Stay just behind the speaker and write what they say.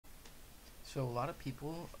So a lot of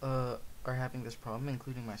people are having this problem,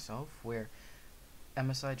 including myself, where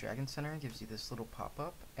MSI Dragon Center gives you this little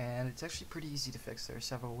pop-up, and it's actually pretty easy to fix. There are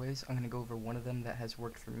several ways. I'm going to go over one of them that has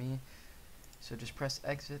worked for me. So just press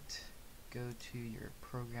exit, go to your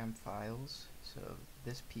program files, so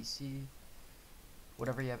this PC,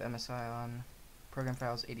 whatever you have MSI on, program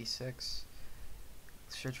files 86,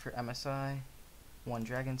 search for MSI One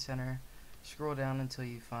Dragon Center, scroll down until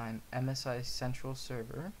you find MSI Central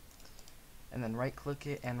Server, and then right click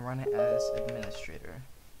it and run it as administrator.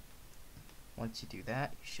 Once you do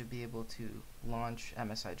that, you should be able to launch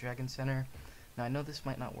MSI Dragon Center. Now I know this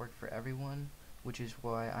might not work for everyone, which is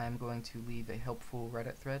why I am going to leave a helpful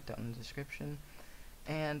Reddit thread down in the description.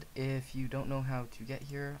 And if you don't know how to get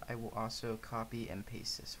here, I will also copy and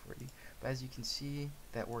paste this for you. But as you can see,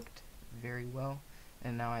 that worked very well,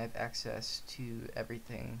 and now I have access to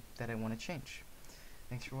everything that I want to change.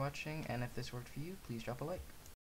 Thanks for watching, and if this worked for you, please drop a like.